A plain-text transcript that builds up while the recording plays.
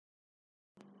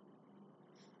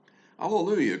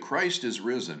Alleluia, Christ is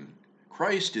risen.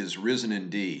 Christ is risen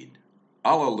indeed.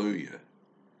 Alleluia.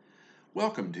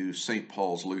 Welcome to St.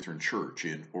 Paul's Lutheran Church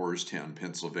in Orrstown,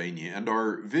 Pennsylvania, and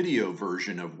our video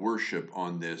version of worship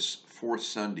on this fourth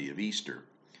Sunday of Easter.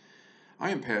 I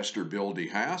am Pastor Bill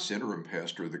DeHaas, interim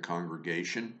pastor of the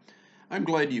congregation. I'm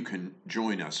glad you can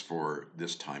join us for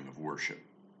this time of worship.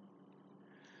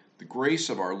 The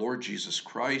grace of our Lord Jesus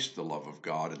Christ, the love of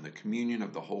God, and the communion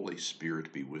of the Holy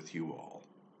Spirit be with you all.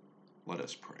 Let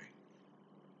us pray.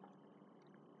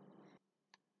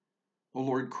 O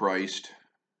Lord Christ,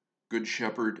 Good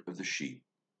Shepherd of the sheep,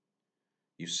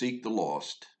 you seek the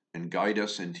lost and guide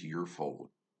us into your fold.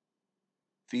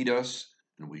 Feed us,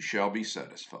 and we shall be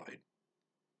satisfied.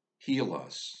 Heal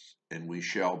us, and we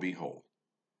shall be whole.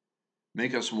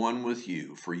 Make us one with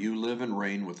you, for you live and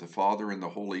reign with the Father and the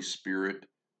Holy Spirit,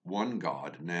 one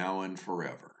God, now and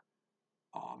forever.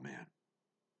 Amen.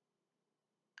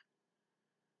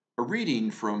 A reading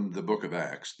from the book of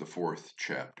Acts, the 4th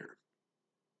chapter.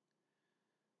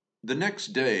 The next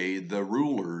day, the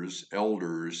rulers,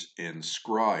 elders, and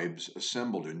scribes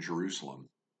assembled in Jerusalem,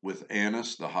 with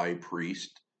Annas the high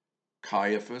priest,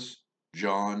 Caiaphas,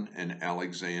 John, and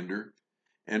Alexander,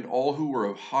 and all who were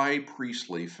of high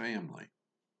priestly family.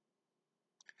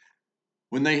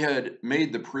 When they had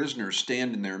made the prisoners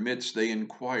stand in their midst, they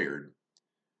inquired,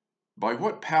 "By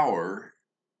what power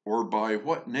or by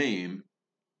what name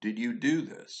did you do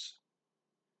this?"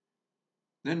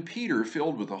 Then Peter,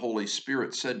 filled with the Holy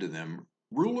Spirit, said to them,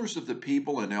 "Rulers of the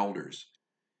people and elders,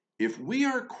 if we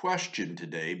are questioned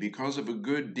today because of a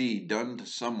good deed done to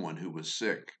someone who was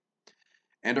sick,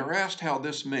 and are asked how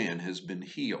this man has been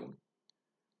healed,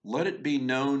 let it be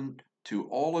known to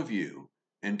all of you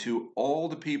and to all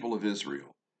the people of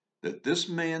Israel that this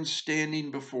man standing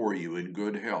before you in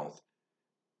good health,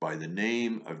 by the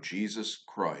name of Jesus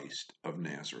Christ of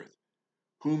Nazareth,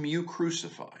 whom you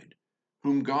crucified,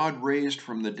 whom God raised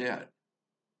from the dead.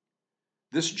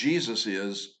 This Jesus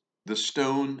is the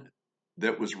stone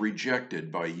that was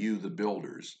rejected by you, the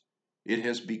builders. It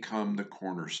has become the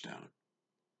cornerstone.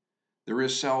 There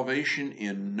is salvation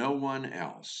in no one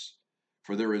else,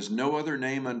 for there is no other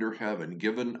name under heaven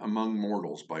given among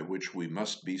mortals by which we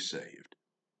must be saved."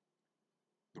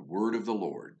 The word of the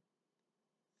Lord.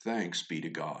 Thanks be to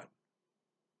God.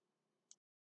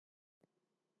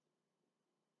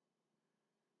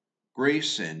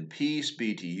 Grace and peace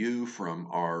be to you from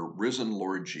our risen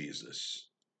Lord Jesus.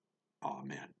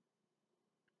 Amen.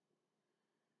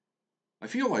 I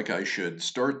feel like I should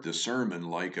start the sermon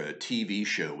like a TV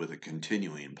show with a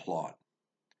continuing plot.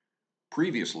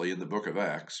 Previously in the book of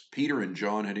Acts, Peter and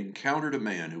John had encountered a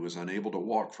man who was unable to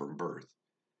walk from birth.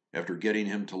 After getting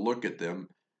him to look at them,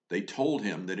 they told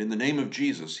him that in the name of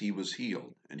Jesus he was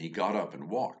healed, and he got up and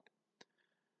walked.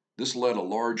 This led a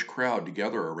large crowd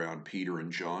together around Peter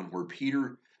and John, where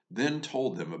Peter then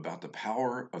told them about the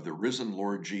power of the risen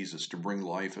Lord Jesus to bring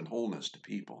life and wholeness to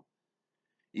people.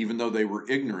 Even though they were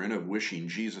ignorant of wishing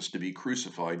Jesus to be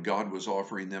crucified, God was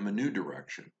offering them a new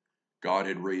direction. God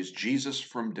had raised Jesus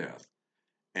from death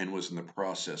and was in the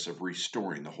process of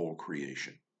restoring the whole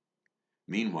creation.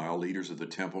 Meanwhile, leaders of the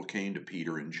temple came to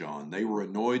Peter and John. They were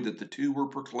annoyed that the two were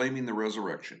proclaiming the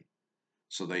resurrection,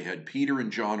 so they had Peter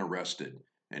and John arrested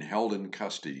and held in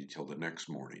custody till the next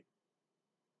morning.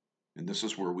 And this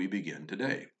is where we begin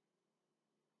today.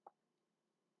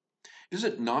 Is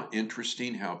it not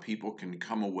interesting how people can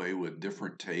come away with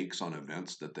different takes on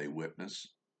events that they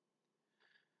witness?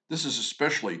 This is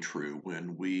especially true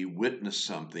when we witness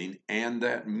something and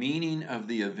that meaning of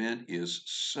the event is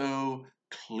so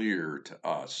clear to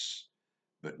us,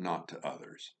 but not to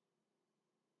others.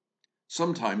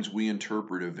 Sometimes we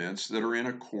interpret events that are in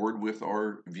accord with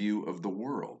our view of the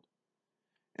world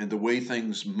and the way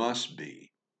things must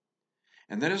be.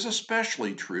 And that is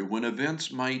especially true when events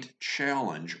might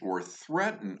challenge or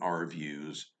threaten our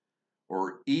views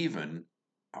or even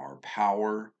our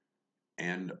power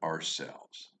and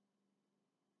ourselves.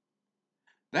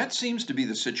 That seems to be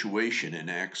the situation in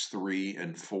Acts 3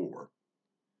 and 4.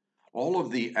 All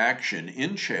of the action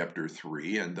in chapter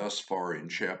 3 and thus far in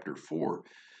chapter 4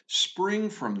 spring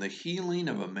from the healing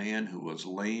of a man who was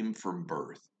lame from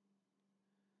birth.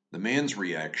 The man's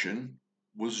reaction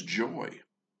was joy.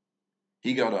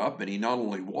 He got up and he not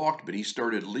only walked, but he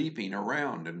started leaping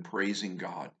around and praising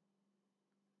God.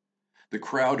 The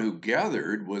crowd who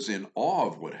gathered was in awe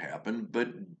of what happened, but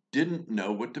didn't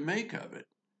know what to make of it.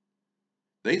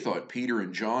 They thought Peter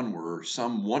and John were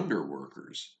some wonder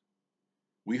workers.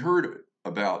 We heard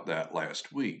about that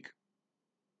last week.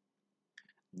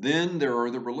 Then there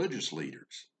are the religious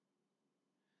leaders.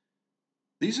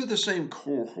 These are the same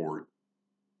cohort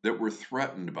that were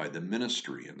threatened by the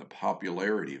ministry and the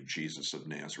popularity of Jesus of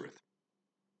Nazareth.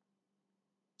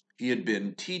 He had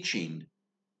been teaching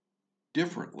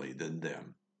differently than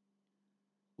them.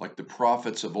 Like the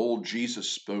prophets of old, Jesus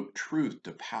spoke truth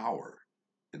to power,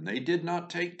 and they did not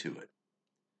take to it.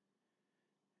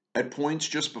 At points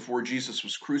just before Jesus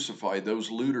was crucified, those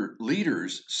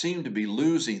leaders seemed to be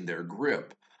losing their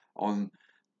grip on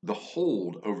the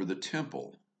hold over the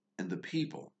temple and the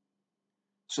people.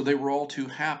 So they were all too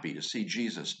happy to see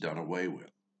Jesus done away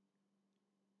with.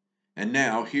 And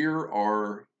now here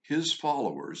are his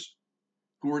followers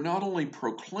who are not only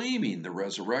proclaiming the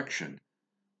resurrection,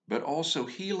 but also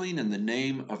healing in the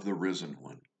name of the risen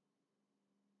one.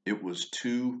 It was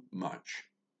too much.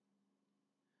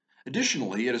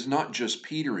 Additionally, it is not just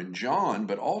Peter and John,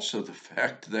 but also the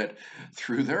fact that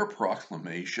through their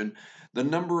proclamation, the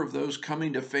number of those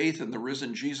coming to faith in the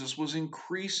risen Jesus was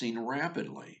increasing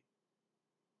rapidly.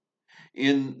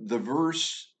 In the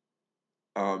verse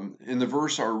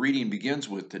our reading begins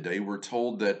with today, we're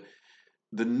told that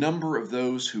the number of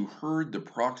those who heard the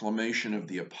proclamation of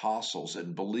the apostles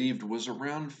and believed was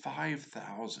around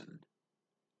 5,000.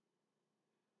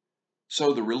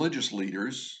 So the religious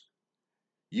leaders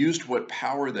used what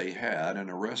power they had and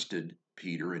arrested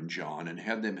Peter and John and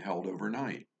had them held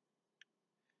overnight.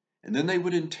 And then they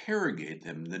would interrogate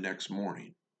them the next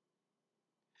morning.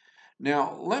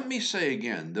 Now, let me say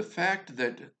again, the fact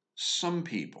that some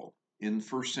people in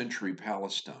first century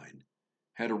Palestine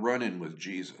had a run-in with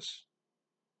Jesus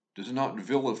does not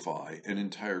vilify an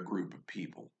entire group of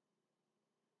people,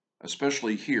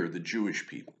 especially here, the Jewish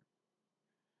people.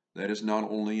 That is not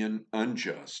only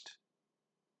unjust,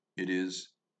 it is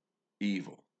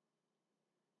evil.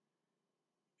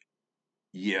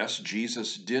 Yes,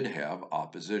 Jesus did have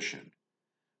opposition,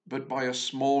 but by a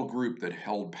small group that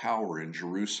held power in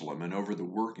Jerusalem and over the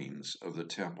workings of the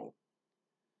temple.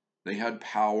 They had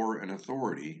power and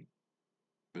authority,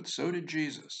 but so did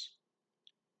Jesus.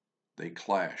 They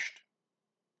clashed.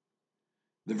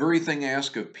 The very thing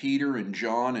asked of Peter and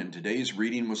John in today's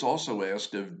reading was also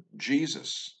asked of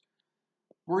Jesus.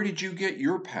 Where did you get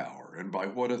your power, and by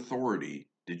what authority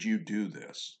did you do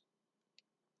this?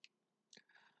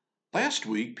 Last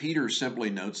week, Peter simply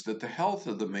notes that the health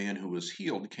of the man who was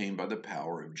healed came by the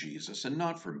power of Jesus and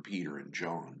not from Peter and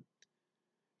John.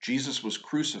 Jesus was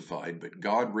crucified, but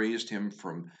God raised him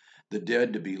from the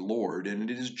dead to be Lord, and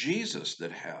it is Jesus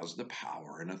that has the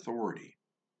power and authority.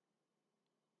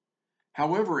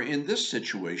 However, in this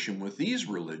situation with these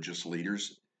religious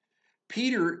leaders,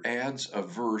 Peter adds a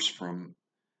verse from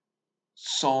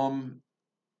Psalm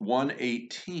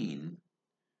 118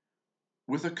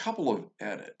 with a couple of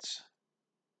edits.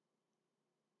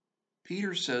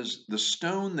 Peter says, "The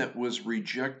stone that was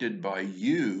rejected by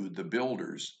you, the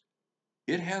builders,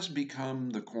 it has become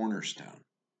the cornerstone."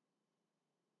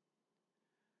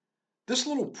 This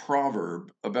little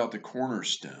proverb about the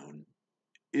cornerstone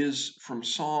is from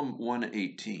Psalm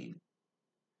 118.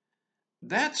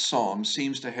 That psalm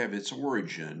seems to have its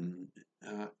origin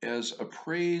as a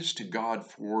praise to God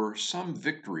for some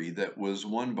victory that was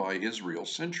won by Israel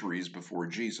centuries before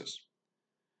Jesus.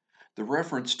 The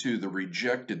reference to the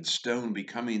rejected stone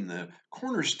becoming the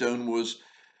cornerstone was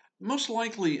most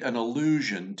likely an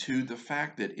allusion to the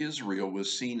fact that Israel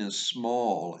was seen as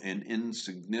small and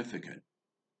insignificant.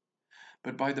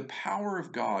 But by the power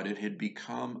of God, it had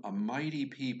become a mighty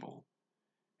people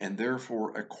and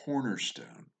therefore a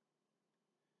cornerstone.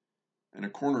 And a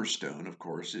cornerstone, of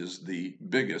course, is the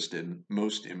biggest and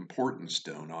most important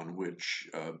stone on which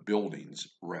buildings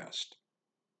rest.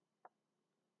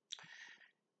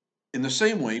 In the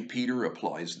same way, Peter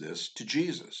applies this to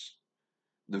Jesus.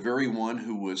 The very one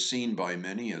who was seen by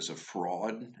many as a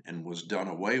fraud and was done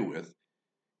away with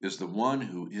is the one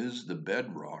who is the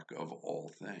bedrock of all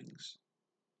things.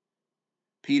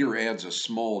 Peter adds a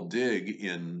small dig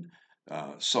in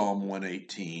Psalm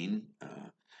 118.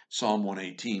 Psalm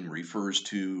 118 refers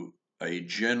to a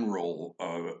general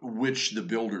which the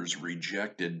builders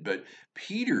rejected, but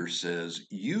Peter says,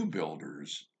 "You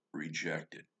builders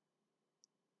rejected."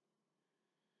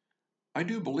 I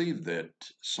do believe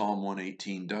that Psalm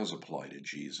 118 does apply to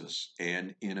Jesus,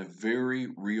 and in a very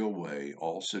real way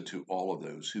also to all of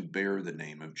those who bear the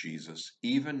name of Jesus,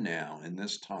 even now in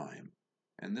this time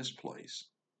and this place.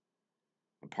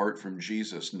 Apart from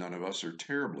Jesus, none of us are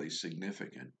terribly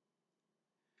significant.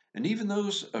 And even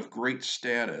those of great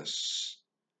status,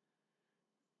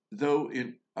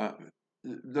 those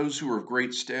who are of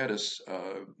great status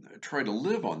try to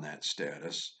live on that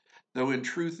status, though in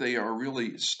truth they are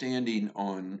really standing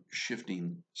on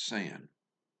shifting sand.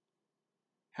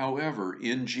 However,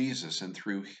 in Jesus and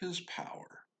through his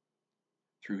power,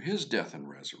 through his death and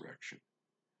resurrection,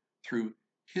 through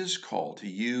his call to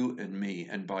you and me,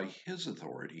 and by his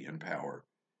authority and power,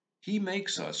 he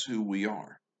makes us who we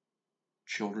are,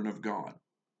 children of God.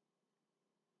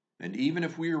 And even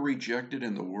if we are rejected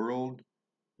in the world,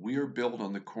 we are built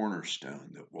on the cornerstone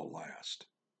that will last.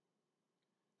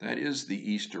 That is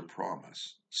the Easter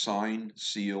promise, signed,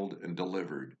 sealed, and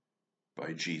delivered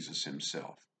by Jesus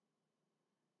himself.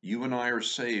 You and I are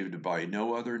saved by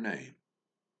no other name,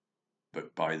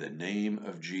 but by the name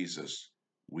of Jesus,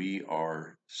 we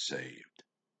are saved.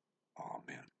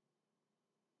 Amen.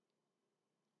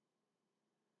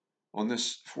 On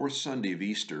this fourth Sunday of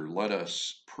Easter, let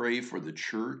us pray for the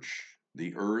church,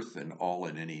 the earth, and all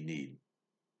in any need.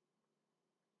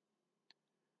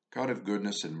 God of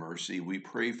goodness and mercy, we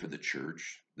pray for the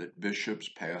church, that bishops,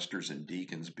 pastors, and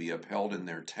deacons be upheld in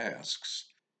their tasks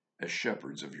as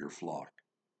shepherds of your flock,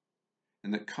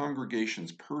 and that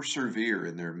congregations persevere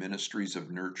in their ministries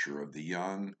of nurture of the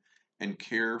young and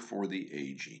care for the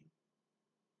aging.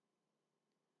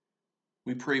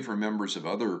 We pray for members of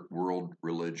other world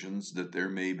religions that there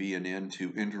may be an end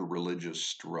to interreligious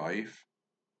strife,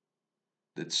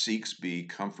 that Sikhs be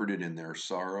comforted in their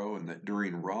sorrow, and that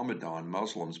during Ramadan,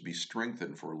 Muslims be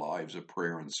strengthened for lives of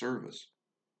prayer and service.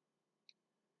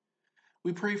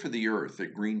 We pray for the earth,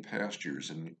 that green pastures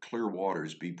and clear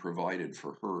waters be provided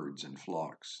for herds and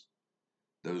flocks,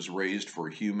 those raised for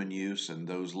human use and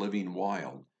those living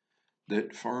wild,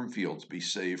 that farm fields be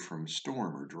saved from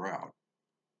storm or drought.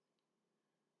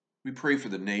 We pray for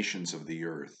the nations of the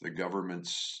earth, that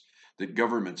governments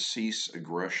cease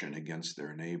aggression against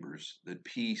their neighbors, that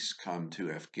peace come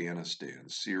to Afghanistan,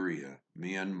 Syria,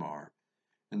 Myanmar,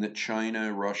 and that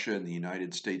China, Russia, and the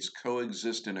United States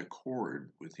coexist in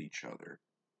accord with each other.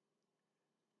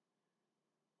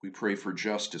 We pray for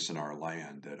justice in our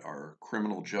land, that our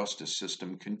criminal justice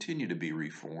system continue to be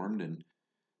reformed, and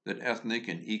that ethnic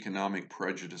and economic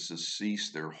prejudices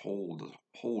cease their hold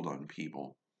on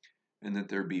people, and that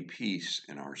there be peace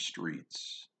in our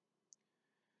streets.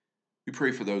 We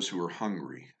pray for those who are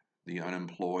hungry, the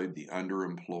unemployed, the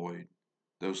underemployed,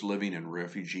 those living in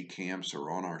refugee camps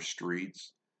or on our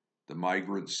streets, the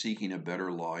migrants seeking a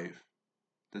better life,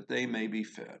 that they may be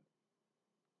fed.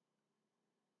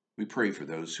 We pray for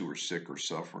those who are sick or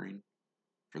suffering,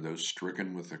 for those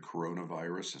stricken with the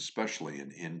coronavirus, especially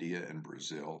in India and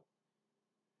Brazil,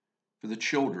 for the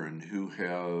children who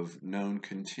have known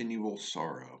continual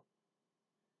sorrow,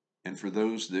 and for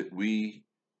those that we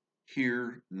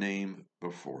here name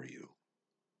before you.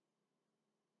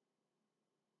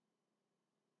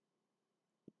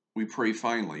 We pray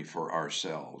finally for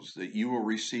ourselves, that you will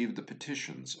receive the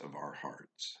petitions of our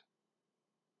hearts.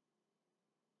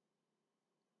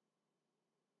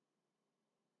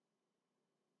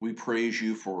 We praise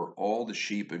you for all the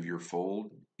sheep of your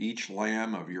fold, each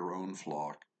lamb of your own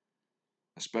flock.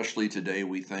 Especially today,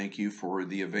 we thank you for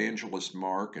the evangelist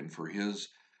Mark and for his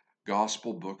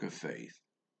gospel book of faith.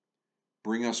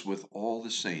 Bring us with all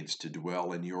the saints to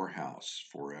dwell in your house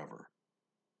forever.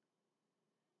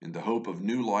 In the hope of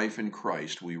new life in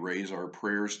Christ, we raise our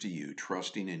prayers to you,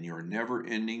 trusting in your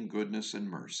never-ending goodness and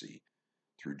mercy,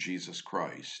 through Jesus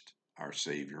Christ, our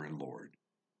Savior and Lord.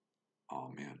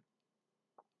 Amen.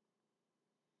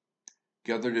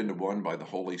 Gathered into one by the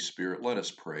Holy Spirit, let us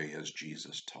pray as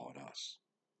Jesus taught us.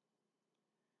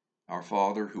 Our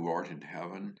Father, who art in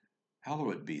heaven,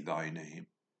 hallowed be thy name.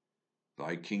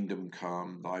 Thy kingdom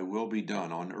come, thy will be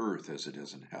done on earth as it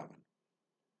is in heaven.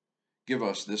 Give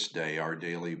us this day our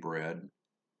daily bread,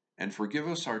 and forgive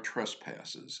us our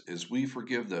trespasses, as we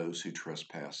forgive those who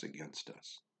trespass against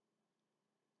us.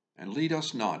 And lead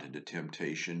us not into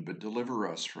temptation, but deliver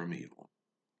us from evil.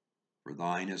 For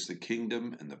thine is the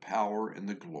kingdom, and the power, and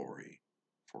the glory,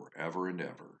 forever and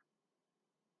ever.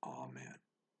 Amen.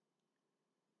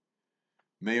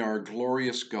 May our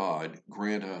glorious God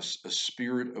grant us a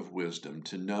spirit of wisdom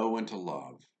to know and to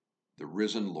love the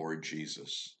risen Lord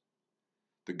Jesus.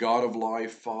 The God of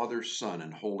life, Father, Son,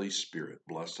 and Holy Spirit,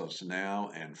 bless us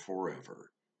now and forever.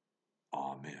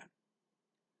 Amen.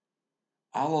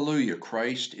 Alleluia,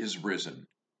 Christ is risen.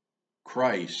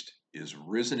 Christ is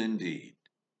risen indeed.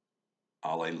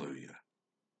 Alleluia.